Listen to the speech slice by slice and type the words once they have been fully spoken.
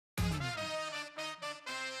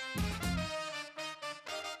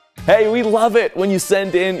Hey, we love it when you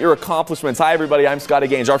send in your accomplishments. Hi, everybody. I'm Scotty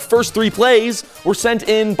Gaines. Our first 3 plays were sent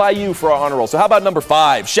in by you for our honor roll. So how about number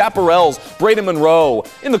 5? Chaparral's Braden Monroe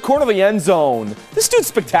in the corner of the end zone. This dude's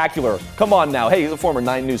spectacular. Come on now. Hey, he's a former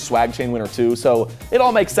 9 News swag chain winner, too. So it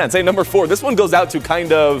all makes sense. Hey, number 4. This one goes out to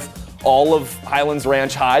kind of all of Highlands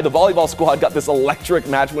Ranch High. The volleyball squad got this electric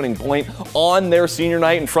match-winning point on their senior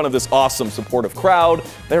night in front of this awesome supportive crowd.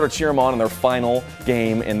 They were to cheer them on in their final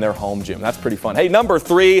game in their home gym. That's pretty fun. Hey, number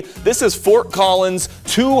 3, this is Fort Collins'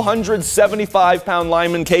 275-pound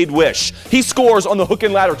lineman, Cade Wish. He scores on the hook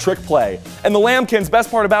and ladder trick play. And the Lambkins, best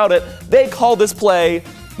part about it, they call this play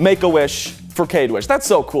Make-A-Wish for Cade Wish. That's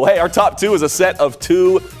so cool. Hey, our top 2 is a set of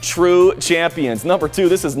 2 true champions. Number 2,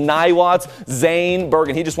 this is Niwot's Zane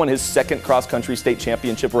Bergen. He just won his 2nd cross-country state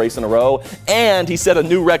championship race in a row, and he set a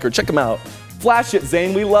new record. Check him out. Flash it,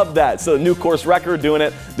 Zane. We love that. So, a new course record, doing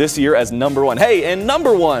it this year as number 1. Hey, and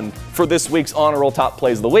number 1 for this week's Honor Roll Top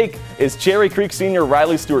Plays of the Week is Cherry Creek senior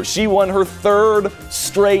Riley Stewart. She won her 3rd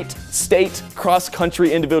straight state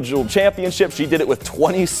cross-country individual championship. She did it with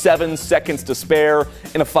 27 seconds to spare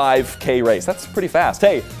in a 5K race. That's pretty fast.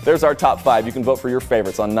 Hey, there's our top 5. You can vote for your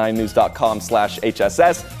favorites on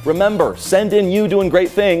 9news.com/HSS. Remember, send in you doing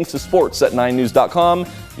great things to sports@9news.com.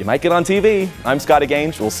 You might get on TV. I'm Scotty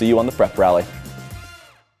Gaines. We'll see you on the prep rally.